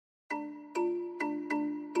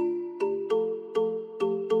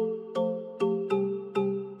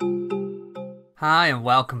Hi and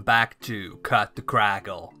welcome back to Cut the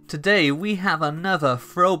Craggle. Today we have another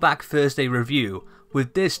Throwback Thursday review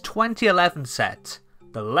with this 2011 set,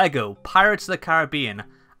 the LEGO Pirates of the Caribbean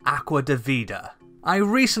Aqua De Vida. I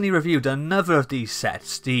recently reviewed another of these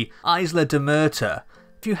sets, the Isla De Muerta.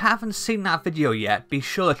 If you haven't seen that video yet, be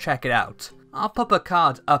sure to check it out. I'll pop a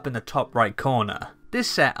card up in the top right corner. This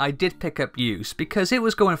set I did pick up used because it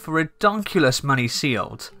was going for redonkulous money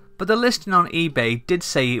sealed. But the listing on eBay did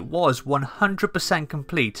say it was 100%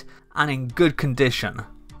 complete and in good condition.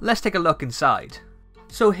 Let's take a look inside.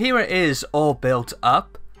 So here it is all built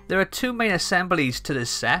up. There are two main assemblies to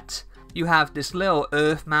this set. You have this little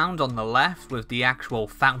earth mound on the left with the actual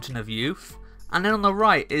Fountain of Youth. And then on the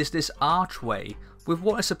right is this archway with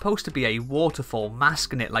what is supposed to be a waterfall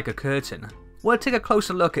masking it like a curtain. We'll take a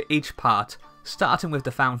closer look at each part, starting with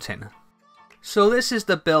the fountain. So this is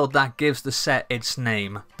the build that gives the set its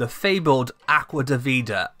name, the fabled Aqua De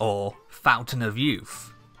Vida or Fountain of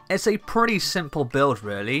Youth. It's a pretty simple build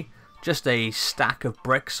really, just a stack of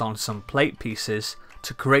bricks on some plate pieces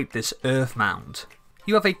to create this earth mound.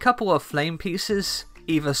 You have a couple of flame pieces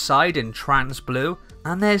either side in trans blue,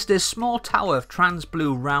 and there's this small tower of trans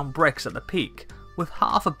blue round bricks at the peak with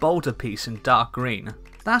half a boulder piece in dark green.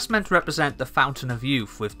 That's meant to represent the Fountain of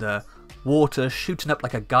Youth with the water shooting up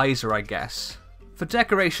like a geyser, I guess. For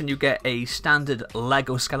decoration you get a standard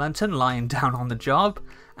Lego skeleton lying down on the job,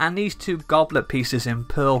 and these two goblet pieces in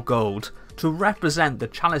pearl gold to represent the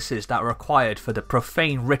chalices that are required for the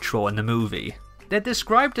profane ritual in the movie. They're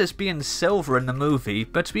described as being silver in the movie,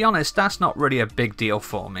 but to be honest that's not really a big deal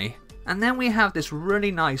for me. And then we have this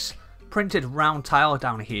really nice printed round tile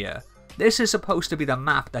down here. This is supposed to be the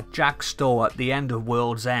map that Jack stole at the end of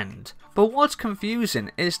World's End. But what's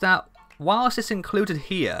confusing is that whilst it's included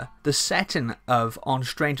here, the setting of On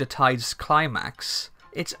Stranger Tides climax,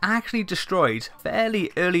 it's actually destroyed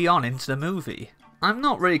fairly early on into the movie. I'm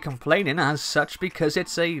not really complaining as such because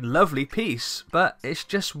it's a lovely piece, but it's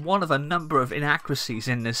just one of a number of inaccuracies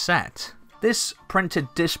in this set. This printed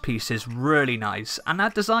disc piece is really nice, and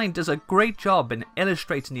that design does a great job in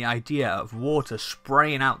illustrating the idea of water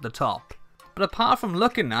spraying out the top. But apart from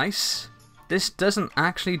looking nice, this doesn't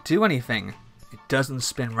actually do anything. It doesn't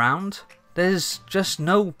spin round. There's just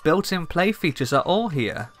no built-in play features at all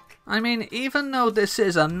here. I mean, even though this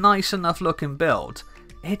is a nice enough looking build,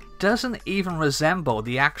 it doesn't even resemble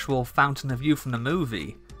the actual Fountain of Youth from the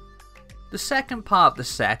movie. The second part of the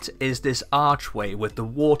set is this archway with the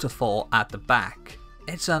waterfall at the back.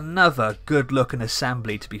 It's another good looking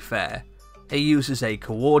assembly to be fair. It uses a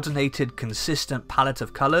coordinated, consistent palette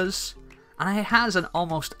of colours, and it has an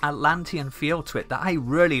almost Atlantean feel to it that I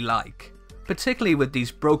really like. Particularly with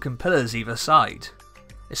these broken pillars either side.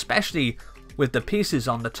 Especially with the pieces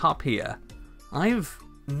on the top here. I've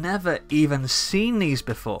never even seen these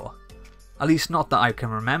before. At least not that I can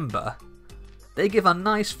remember. They give a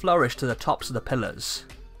nice flourish to the tops of the pillars.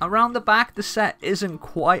 Around the back the set isn't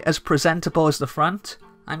quite as presentable as the front.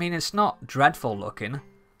 I mean it's not dreadful looking,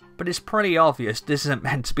 but it's pretty obvious this isn't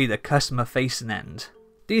meant to be the customer facing end.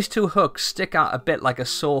 These two hooks stick out a bit like a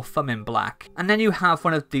sore thumb in black, and then you have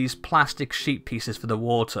one of these plastic sheet pieces for the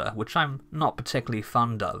water, which I'm not particularly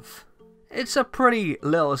fond of. It's a pretty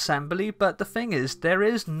little assembly, but the thing is, there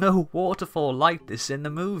is no waterfall like this in the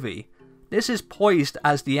movie. This is poised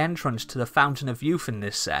as the entrance to the Fountain of Youth in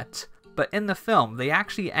this set, but in the film they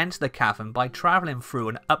actually enter the cavern by travelling through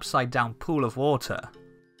an upside down pool of water.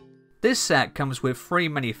 This set comes with 3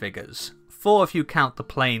 minifigures, 4 if you count the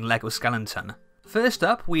plain Lego skeleton. First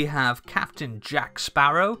up we have Captain Jack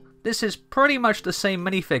Sparrow. This is pretty much the same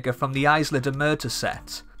minifigure from the Isla De Muerta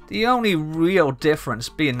set. The only real difference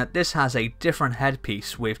being that this has a different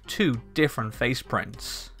headpiece with 2 different face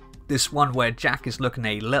prints. This one where Jack is looking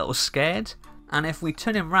a little scared, and if we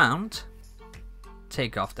turn him round,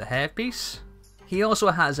 take off the hairpiece, he also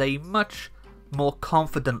has a much more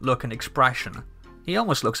confident looking expression. He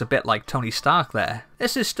almost looks a bit like Tony Stark there.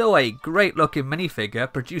 This is still a great looking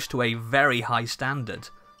minifigure produced to a very high standard.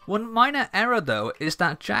 One minor error though is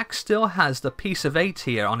that Jack still has the piece of 8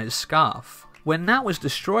 here on his scarf, when that was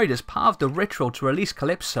destroyed as part of the ritual to release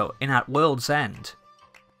Calypso in At World's End.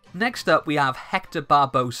 Next up we have Hector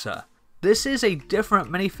Barbosa. This is a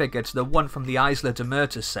different minifigure to the one from the Isla De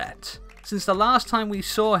Muerta set. Since the last time we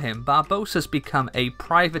saw him, Barbosa's become a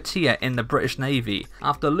privateer in the British Navy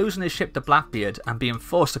after losing his ship to Blackbeard and being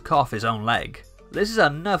forced to cut off his own leg. This is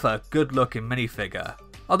another good looking minifigure.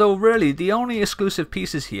 Although really the only exclusive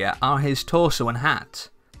pieces here are his torso and hat.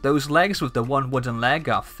 Those legs with the one wooden leg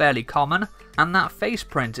are fairly common, and that face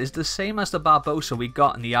print is the same as the Barbosa we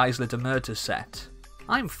got in the Isla De Muerta set.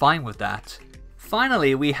 I'm fine with that.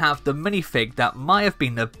 Finally, we have the minifig that might have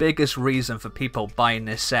been the biggest reason for people buying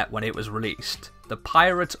this set when it was released. The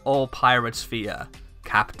Pirate All Pirate Sphere,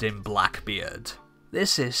 Captain Blackbeard.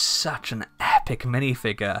 This is such an epic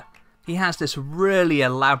minifigure. He has this really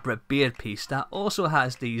elaborate beard piece that also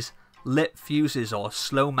has these lit fuses or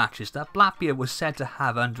slow matches that Blackbeard was said to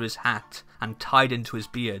have under his hat and tied into his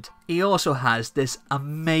beard. He also has this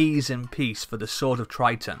amazing piece for the Sword of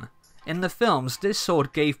Triton. In the films, this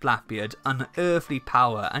sword gave Blackbeard unearthly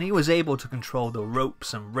power and he was able to control the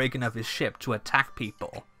ropes and rigging of his ship to attack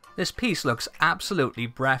people. This piece looks absolutely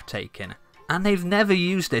breathtaking, and they've never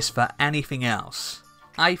used this for anything else.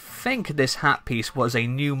 I think this hat piece was a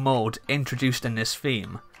new mold introduced in this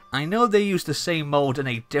theme. I know they used the same mold in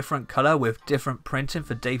a different colour with different printing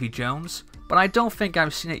for Davy Jones, but I don't think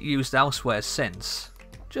I've seen it used elsewhere since.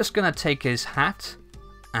 Just gonna take his hat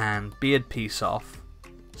and beard piece off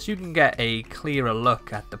so you can get a clearer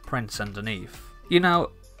look at the prints underneath. You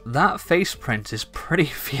know, that face print is pretty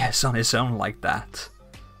fierce on its own like that.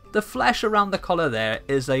 The flesh around the collar there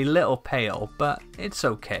is a little pale, but it's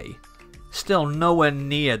okay. Still nowhere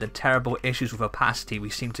near the terrible issues with opacity we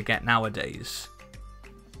seem to get nowadays.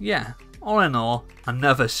 Yeah, all in all,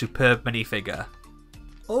 another superb minifigure.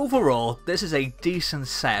 Overall, this is a decent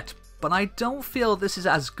set, but I don't feel this is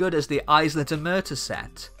as good as the Isla De Muerta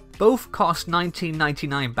set. Both cost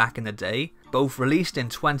 $19.99 back in the day, both released in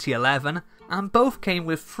 2011, and both came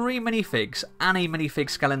with 3 minifigs and a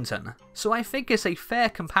minifig skeleton, so I think it's a fair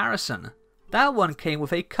comparison. That one came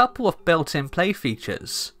with a couple of built-in play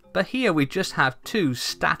features, but here we just have 2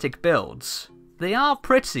 static builds. They are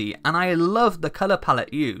pretty and I love the colour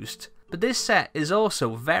palette used, but this set is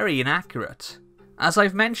also very inaccurate. As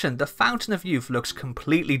I've mentioned, the Fountain of Youth looks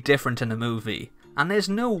completely different in the movie, and there's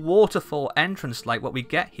no waterfall entrance like what we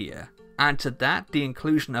get here. Add to that the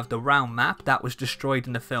inclusion of the round map that was destroyed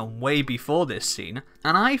in the film way before this scene,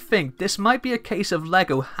 and I think this might be a case of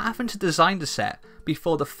LEGO having to design the set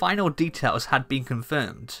before the final details had been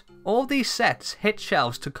confirmed. All these sets hit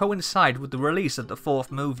shelves to coincide with the release of the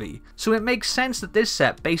 4th movie, so it makes sense that this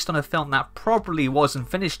set, based on a film that probably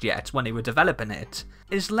wasn't finished yet when they were developing it,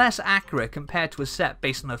 is less accurate compared to a set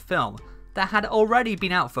based on a film that had already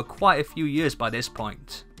been out for quite a few years by this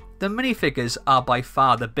point. The minifigures are by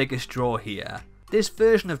far the biggest draw here. This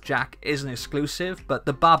version of Jack isn't exclusive, but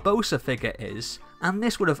the Barbossa figure is, and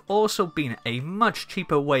this would have also been a much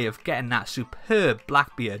cheaper way of getting that superb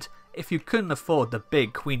Blackbeard if you couldn't afford the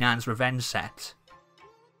big Queen Anne's Revenge set.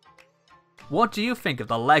 What do you think of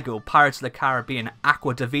the LEGO Pirates of the Caribbean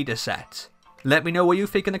Aqua De Vida set? Let me know what you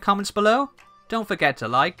think in the comments below. Don't forget to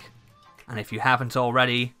like, and if you haven't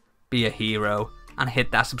already, be a hero and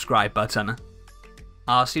hit that subscribe button.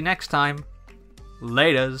 I'll see you next time.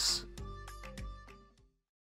 Laters.